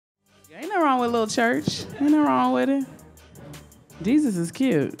with a little church. Ain't nothing wrong with it. Jesus is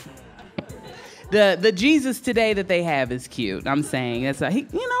cute. The Jesus today that they have is cute. I'm saying that's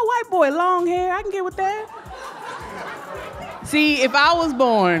white boy, long hair. I can get with that. See, if I was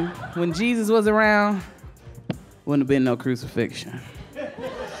born when Jesus was around, wouldn't have been no crucifixion.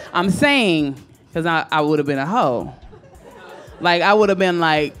 I'm saying because I would have been a hoe. Like I would have been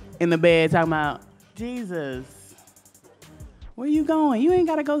like in the bed talking about Jesus. Where you going? You ain't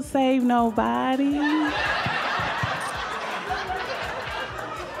gotta go save nobody.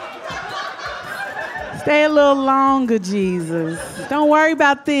 Stay a little longer, Jesus. Don't worry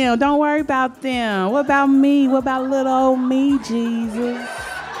about them. Don't worry about them. What about me? What about little old me, Jesus?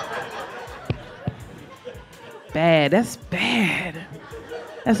 Bad. That's bad.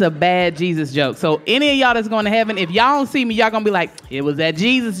 That's a bad Jesus joke. So any of y'all that's going to heaven, if y'all don't see me, y'all going to be like, it was that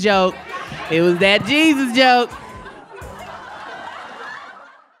Jesus joke. It was that Jesus joke.